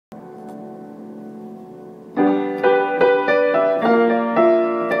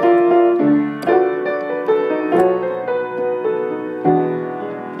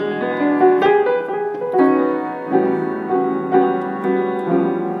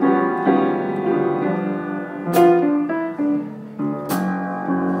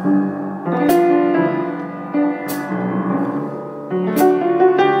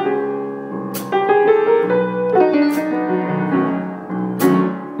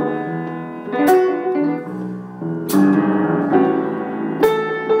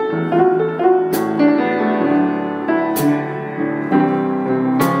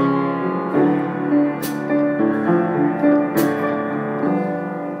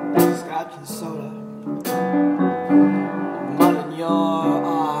Scotch and soda, mud in your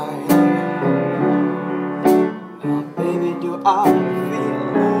eye. Now, baby, do I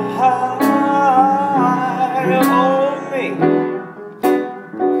feel high? Oh, me.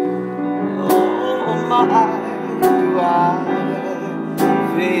 Oh, my, do I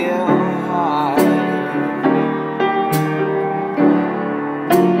feel high?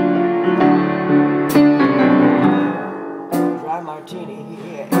 Dry martini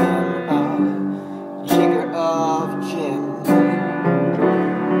and a jigger of gin.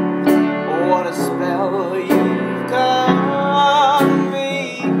 Oh, what a spell you've got me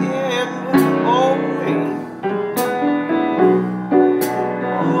in. Oh, me.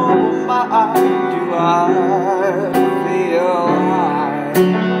 Oh, my, do I feel high?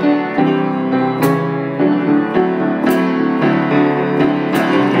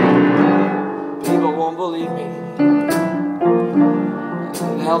 People won't believe me.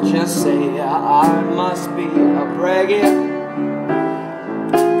 They'll just say I must be a bragging.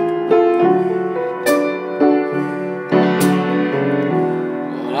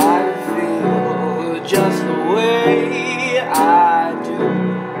 But I feel just the way I do.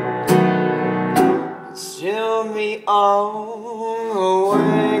 It's still me on the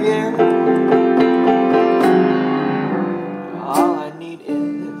wagon. All I need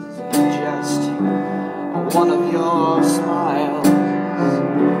is just one of your smiles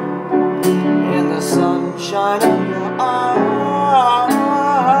in the sunshine of your eyes.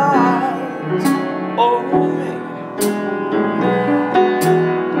 Oh, me.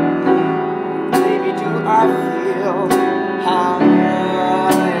 Baby, do I feel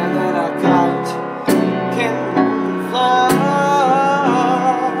higher than a kite can fly?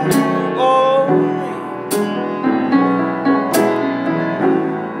 Oh, me.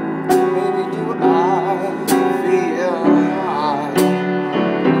 Baby, do I feel high?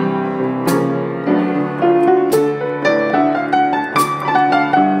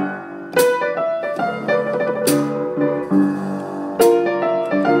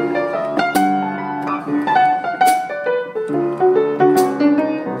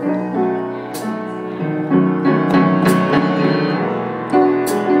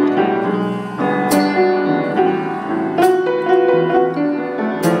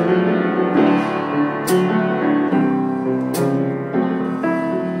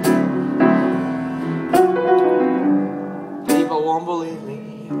 Won't believe me.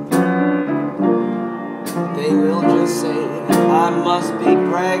 They will just say I must be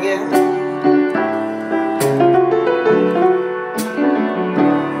bragging.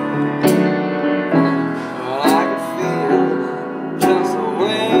 But I can feel just the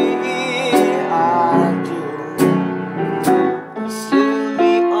way I do. Still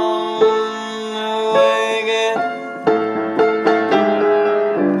me on the wagon.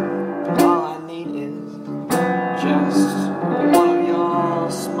 All I need is just one of your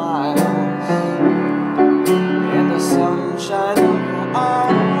smiles and the sunshine of your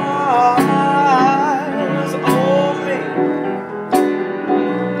eyes. Oh, me.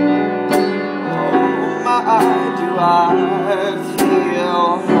 Oh, my, do I feel